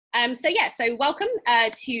So welcome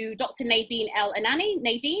to Dr. Nadine El-Enany.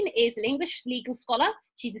 Nadine is an English legal scholar.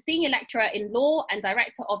 She's a senior lecturer in law and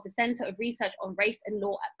director of the Centre of Research on Race and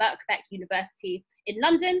Law at Birkbeck University in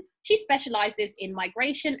London. She specialises in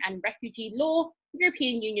migration and refugee law,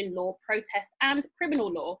 European Union law, protest and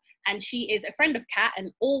criminal law. And she is a friend of CAAT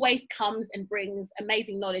and always comes and brings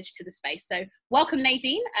amazing knowledge to the space. So welcome,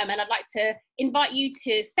 Nadine. And I'd like to invite you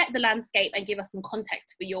to set the landscape and give us some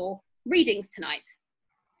context for your readings tonight.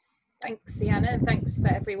 Thanks, Sienna, and thanks for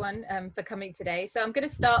everyone for coming today. So I'm going to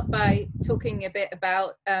start by talking a bit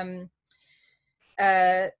about the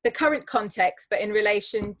current context, but in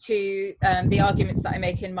relation to the arguments that I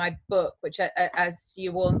make in my book, which, as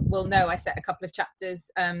you all will know, I set a couple of chapters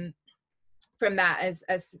from that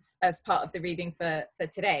as part of the reading for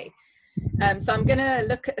today. So I'm going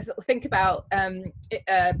to think about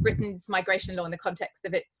Britain's migration law in the context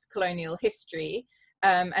of its colonial history.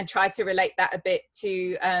 And try to relate that a bit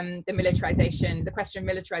to the militarization, the question of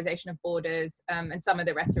militarization of borders, and some of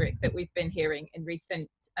the rhetoric that we've been hearing in recent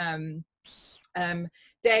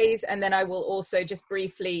days. And then I will also just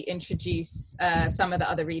briefly introduce some of the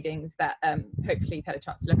other readings that hopefully you've had a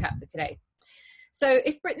chance to look at for today. So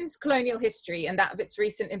if Britain's colonial history and that of its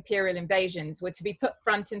recent imperial invasions were to be put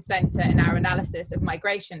front and center in our analysis of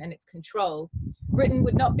migration and its control, Britain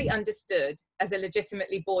would not be understood as a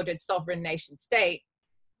legitimately bordered sovereign nation state,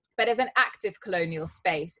 but as an active colonial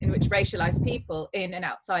space in which racialized people in and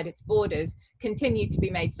outside its borders continue to be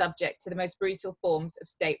made subject to the most brutal forms of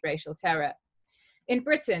state racial terror. In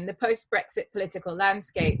Britain, the post-Brexit political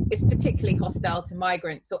landscape is particularly hostile to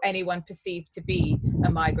migrants or anyone perceived to be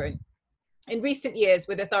a migrant. In recent years,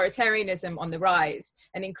 with authoritarianism on the rise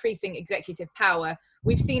and increasing executive power,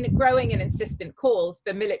 we've seen growing and insistent calls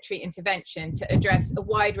for military intervention to address a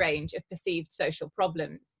wide range of perceived social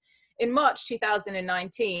problems. In March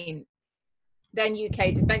 2019, then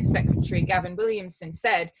UK Defence Secretary Gavin Williamson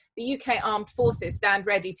said, the UK armed forces stand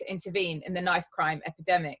ready to intervene in the knife crime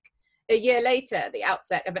epidemic. A year later, at the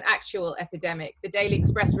outset of an actual epidemic, the Daily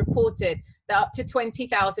Express reported that up to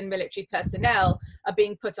 20,000 military personnel are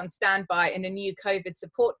being put on standby in a new COVID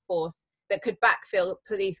support force that could backfill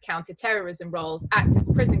police counter-terrorism roles, act as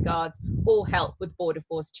prison guards, or help with border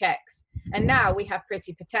force checks. And now we have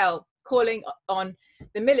Priti Patel calling on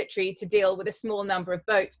the military to deal with a small number of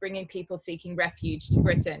boats bringing people seeking refuge to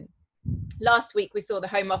Britain. Last week, we saw the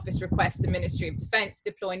Home Office request the Ministry of Defence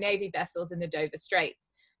deploy Navy vessels in the Dover Straits.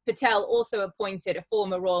 Patel also appointed a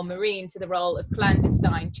former Royal Marine to the role of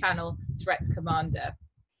clandestine Channel Threat Commander.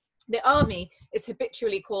 The army is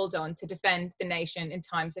habitually called on to defend the nation in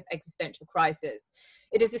times of existential crisis.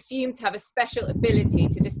 It is assumed to have a special ability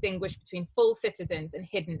to distinguish between full citizens and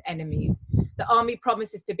hidden enemies. The army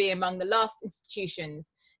promises to be among the last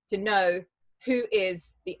institutions to know who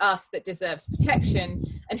is the us that deserves protection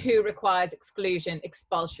and who requires exclusion,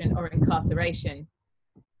 expulsion, or incarceration.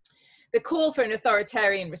 The call for an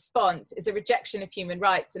authoritarian response is a rejection of human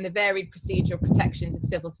rights and the varied procedural protections of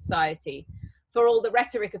civil society. For all the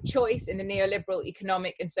rhetoric of choice in the neoliberal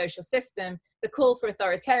economic and social system, the call for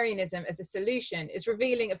authoritarianism as a solution is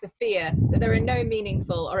revealing of the fear that there are no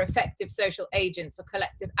meaningful or effective social agents or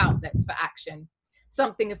collective outlets for action.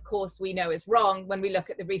 Something, of course, we know is wrong when we look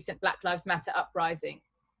at the recent Black Lives Matter uprising.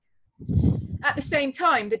 At the same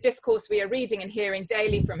time, the discourse we are reading and hearing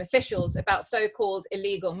daily from officials about so-called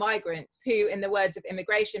illegal migrants who, in the words of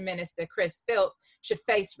Immigration Minister Chris Philp, should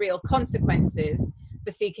face real consequences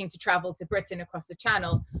for seeking to travel to Britain across the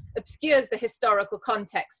Channel, obscures the historical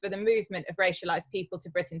context for the movement of racialized people to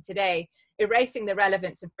Britain today, erasing the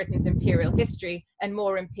relevance of Britain's imperial history and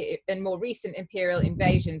more recent imperial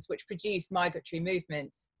invasions which produced migratory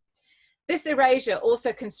movements. This erasure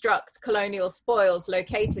also constructs colonial spoils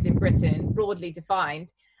located in Britain, broadly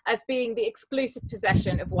defined, as being the exclusive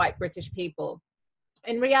possession of white British people.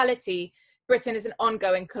 In reality, Britain is an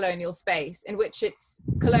ongoing colonial space in which its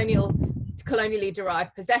colonially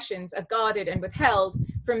derived possessions are guarded and withheld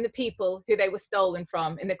from the people who they were stolen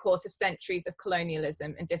from in the course of centuries of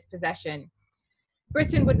colonialism and dispossession.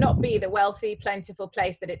 Britain would not be the wealthy, plentiful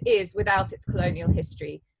place that it is without its colonial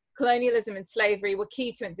history. Colonialism and slavery were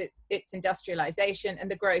key to its industrialization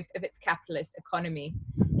and the growth of its capitalist economy.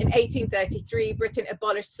 In 1833, Britain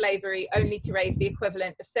abolished slavery only to raise the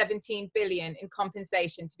equivalent of 17 billion in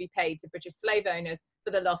compensation to be paid to British slave owners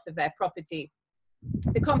for the loss of their property.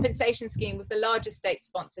 The compensation scheme was the largest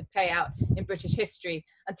state-sponsored payout in British history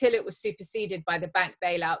until it was superseded by the bank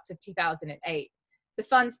bailouts of 2008. The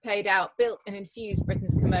funds paid out built and infused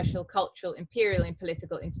Britain's commercial, cultural, imperial, and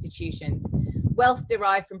political institutions. wealth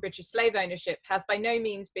derived from British slave ownership has by no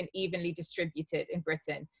means been evenly distributed in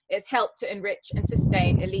Britain. It's helped to enrich and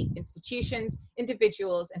sustain elite institutions,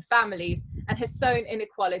 individuals and families, and has sown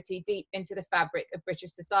inequality deep into the fabric of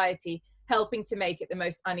British society, helping to make it the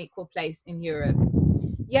most unequal place in Europe.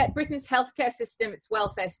 Yet Britain's healthcare system, its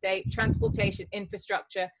welfare state, transportation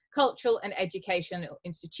infrastructure, cultural and educational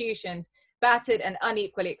institutions, battered and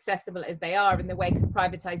unequally accessible as they are in the wake of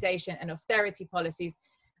privatisation and austerity policies,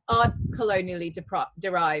 are colonially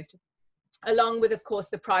derived, along with, of course,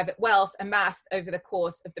 the private wealth amassed over the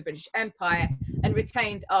course of the British Empire and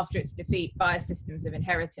retained after its defeat via systems of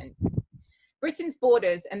inheritance. Britain's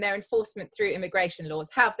borders and their enforcement through immigration laws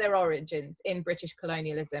have their origins in British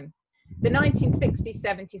colonialism. The 1960s,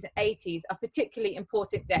 70s, and 80s are particularly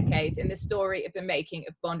important decades in the story of the making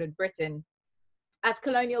of bonded Britain. As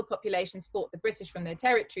colonial populations fought the British from their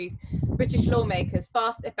territories, British lawmakers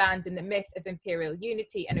fast abandoned the myth of imperial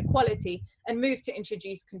unity and equality and moved to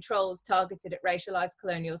introduce controls targeted at racialized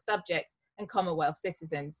colonial subjects and Commonwealth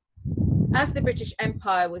citizens. As the British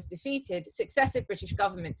Empire was defeated, successive British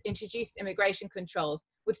governments introduced immigration controls,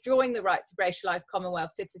 withdrawing the rights of racialized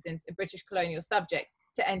Commonwealth citizens and British colonial subjects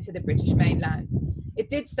to enter the British mainland. It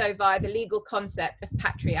did so via the legal concept of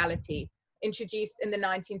patriality, introduced in the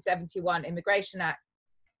 1971 Immigration Act,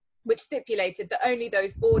 which stipulated that only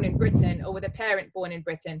those born in Britain or with a parent born in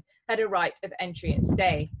Britain had a right of entry and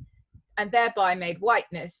stay, and thereby made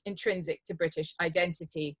whiteness intrinsic to British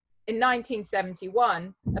identity. In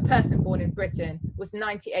 1971, a person born in Britain was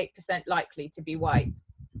 98% likely to be white.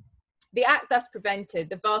 The Act thus prevented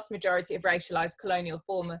the vast majority of racialized colonial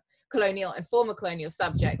and former colonial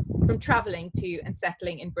subjects from traveling to and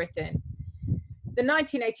settling in Britain. The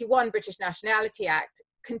 1981 British Nationality Act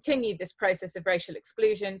continued this process of racial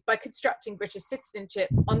exclusion by constructing British citizenship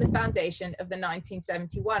on the foundation of the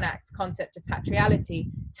 1971 Act's concept of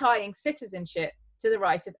patriality, tying citizenship to the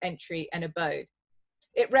right of entry and abode.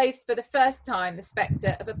 It raised for the first time the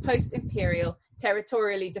spectre of a post-imperial,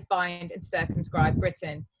 territorially defined and circumscribed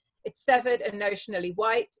Britain. It severed a notionally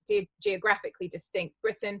white, geographically distinct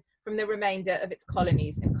Britain from the remainder of its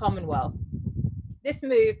colonies and Commonwealth. This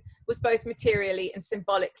move was both materially and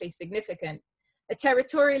symbolically significant. A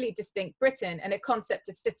territorially distinct Britain and a concept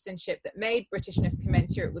of citizenship that made Britishness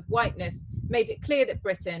commensurate with whiteness made it clear that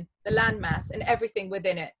Britain, the landmass and everything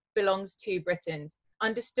within it, belongs to Britons,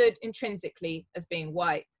 understood intrinsically as being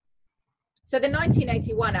white. So the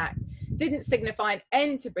 1981 Act didn't signify an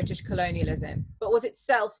end to British colonialism, but was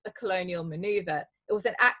itself a colonial maneuver. It was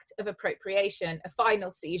an act of appropriation, a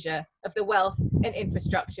final seizure of the wealth and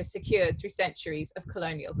infrastructure secured through centuries of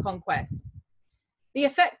colonial conquest. The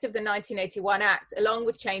effect of the 1981 Act, along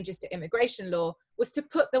with changes to immigration law, was to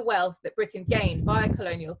put the wealth that Britain gained via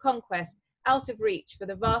colonial conquest out of reach for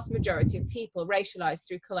the vast majority of people racialized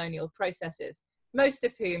through colonial processes, most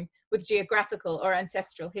of whom with geographical or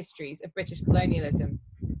ancestral histories of British colonialism.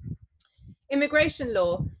 Immigration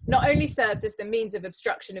law not only serves as the means of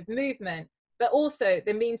obstruction of movement, but also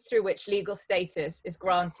the means through which legal status is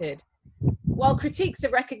granted. While critiques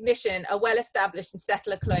of recognition are well established in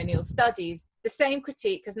settler colonial studies, the same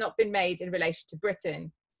critique has not been made in relation to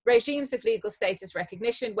Britain. Regimes of legal status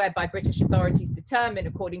recognition, whereby British authorities determine,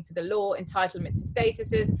 according to the law, entitlement to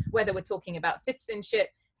statuses, whether we're talking about citizenship,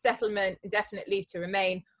 settlement, indefinite leave to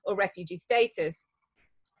remain, or refugee status,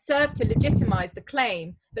 serve to legitimize the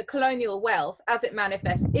claim that colonial wealth, as it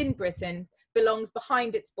manifests in Britain, belongs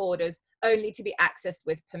behind its borders only to be accessed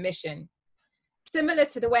with permission. Similar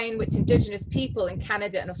to the way in which Indigenous people in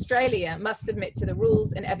Canada and Australia must submit to the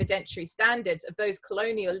rules and evidentiary standards of those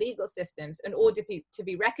colonial legal systems in order to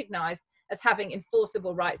be recognized as having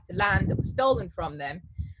enforceable rights to land that was stolen from them,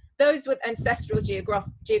 those with ancestral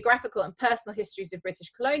geographical and personal histories of British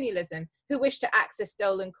colonialism who wish to access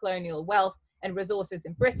stolen colonial wealth and resources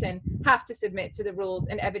in Britain have to submit to the rules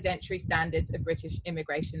and evidentiary standards of British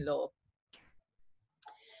immigration law.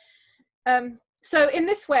 So in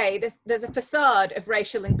this way, there's a facade of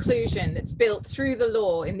racial inclusion that's built through the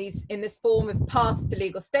law in this form of paths to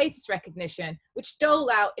legal status recognition, which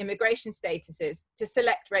dole out immigration statuses to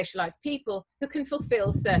select racialized people who can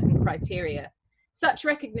fulfill certain criteria. Such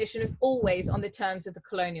recognition is always on the terms of the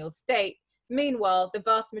colonial state. Meanwhile, the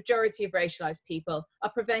vast majority of racialized people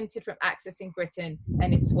are prevented from accessing Britain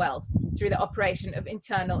and its wealth through the operation of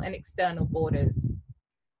internal and external borders.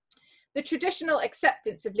 The traditional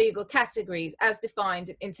acceptance of legal categories as defined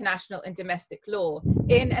in international and domestic law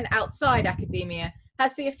in and outside academia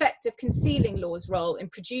has the effect of concealing law's role in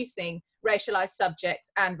producing racialized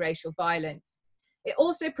subjects and racial violence. It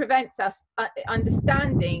also prevents us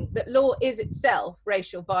understanding that law is itself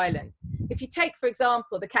racial violence. If you take, for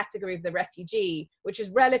example, the category of the refugee, which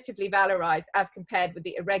is relatively valorized as compared with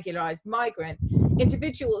the irregularized migrant,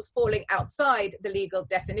 individuals falling outside the legal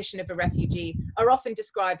definition of a refugee are often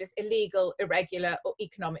described as illegal, irregular, or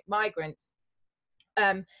economic migrants,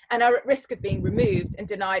 and are at risk of being removed and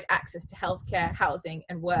denied access to healthcare, housing,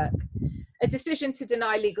 and work. A decision to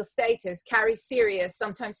deny legal status carries serious,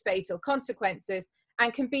 sometimes fatal consequences,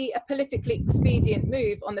 and can be a politically expedient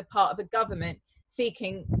move on the part of a government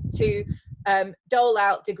seeking to dole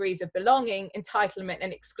out degrees of belonging, entitlement,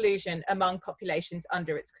 and exclusion among populations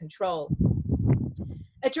under its control.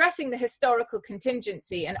 Addressing the historical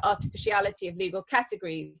contingency and artificiality of legal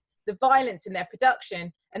categories, the violence in their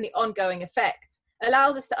production, and the ongoing effects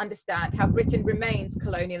allows us to understand how Britain remains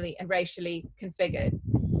colonially and racially configured.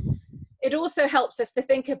 It also helps us to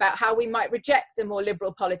think about how we might reject a more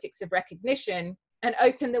liberal politics of recognition and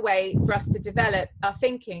open the way for us to develop our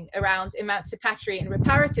thinking around emancipatory and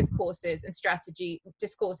reparative discourses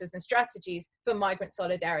and strategies for migrant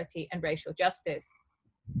solidarity and racial justice.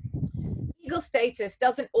 Legal status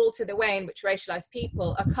doesn't alter the way in which racialized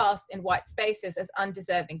people are cast in white spaces as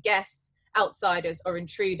undeserving guests, outsiders, or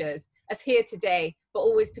intruders, as here today, but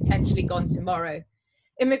always potentially gone tomorrow.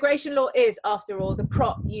 Immigration law is, after all, the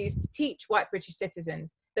prop used to teach white British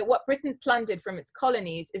citizens that what Britain plundered from its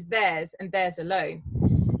colonies is theirs and theirs alone.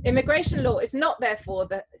 Immigration law is not, therefore,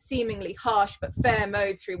 the seemingly harsh but fair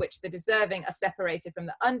mode through which the deserving are separated from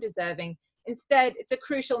the undeserving. Instead, it's a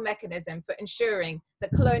crucial mechanism for ensuring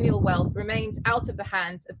that colonial wealth remains out of the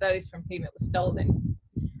hands of those from whom it was stolen.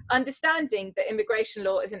 Understanding that immigration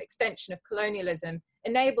law is an extension of colonialism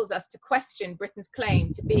enables us to question Britain's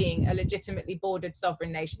claim to being a legitimately bordered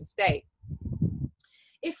sovereign nation state.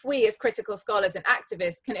 If we, as critical scholars and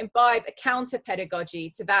activists, can imbibe a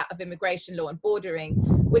counter-pedagogy to that of immigration law and bordering,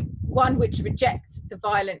 one which rejects the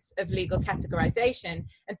violence of legal categorization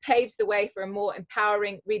and paves the way for a more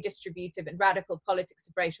empowering, redistributive, and radical politics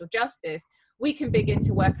of racial justice, we can begin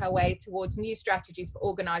to work our way towards new strategies for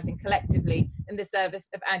organizing collectively in the service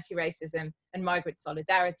of anti-racism and migrant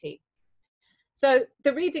solidarity. So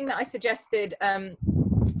the reading that I suggested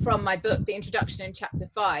from my book, The Introduction in Chapter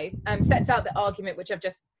 5, sets out the argument which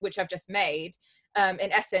I've just made,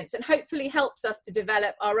 in essence, and hopefully helps us to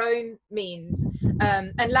develop our own means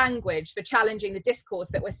and language for challenging the discourse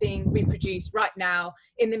that we're seeing reproduced right now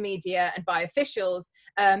in the media and by officials,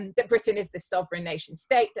 that Britain is this sovereign nation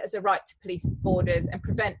state that has a right to police its borders and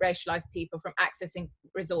prevent racialized people from accessing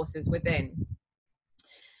resources within.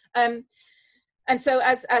 And so,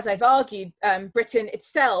 as I've argued, Britain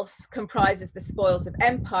itself comprises the spoils of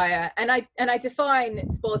empire, and I define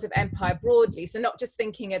spoils of empire broadly. So not just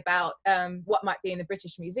thinking about what might be in the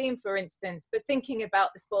British Museum, for instance, but thinking about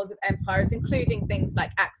the spoils of empires, including things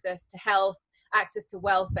like access to health, access to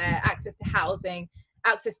welfare, access to housing,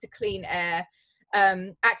 access to clean air,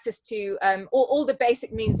 access to all the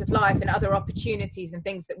basic means of life and other opportunities and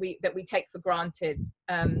things that we take for granted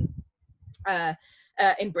in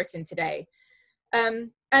Britain today.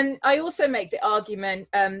 And I also make the argument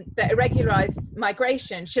that irregularized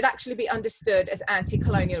migration should actually be understood as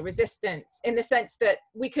anti-colonial resistance, in the sense that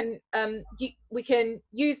we can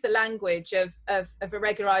use the language of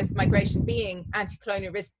irregularized migration being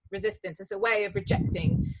anti-colonial resistance as a way of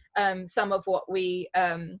rejecting some of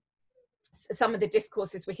the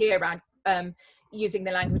discourses we hear around using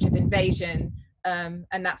the language of invasion,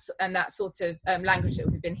 and that sort of language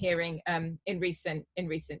that we've been hearing in recent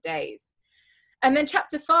days. And then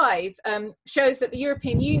Chapter 5 shows that the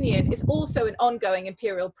European Union is also an ongoing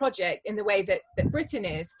imperial project in the way that Britain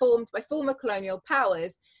is, formed by former colonial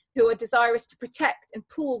powers who are desirous to protect and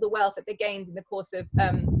pool the wealth that they gained in the course of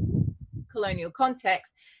colonial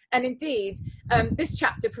context. And indeed, this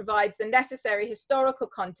chapter provides the necessary historical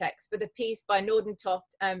context for the piece by Nordentoft,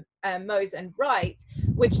 Mose and Wright,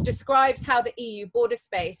 which describes how the EU border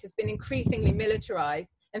space has been increasingly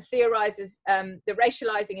militarized and theorizes the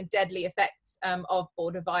racializing and deadly effects of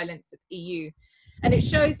border violence at the EU. And it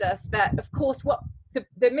shows us that, of course, what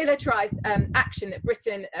the militarized action that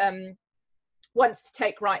Britain wants to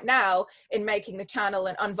take right now in making the Channel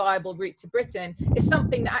an unviable route to Britain is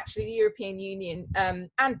something that actually the European Union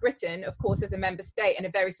and Britain, of course, as a member state and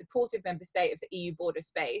a very supportive member state of the EU border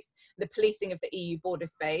space, the policing of the EU border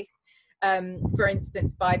space, for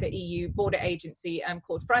instance, by the EU border agency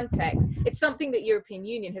called Frontex. It's something that European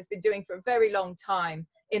Union has been doing for a very long time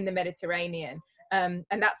in the Mediterranean. And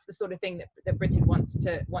that's the sort of thing that Britain wants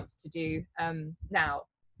to do now.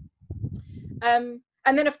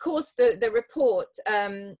 And then, of course, the report,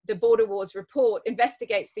 the Border Wars report,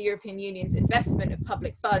 investigates the European Union's investment of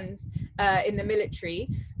public funds in the military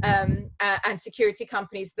and security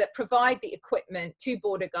companies that provide the equipment to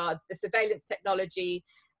border guards, the surveillance technology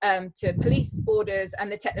to police borders,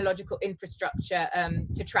 and the technological infrastructure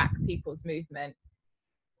to track people's movement.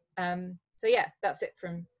 So yeah, that's it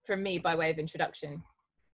from me by way of introduction.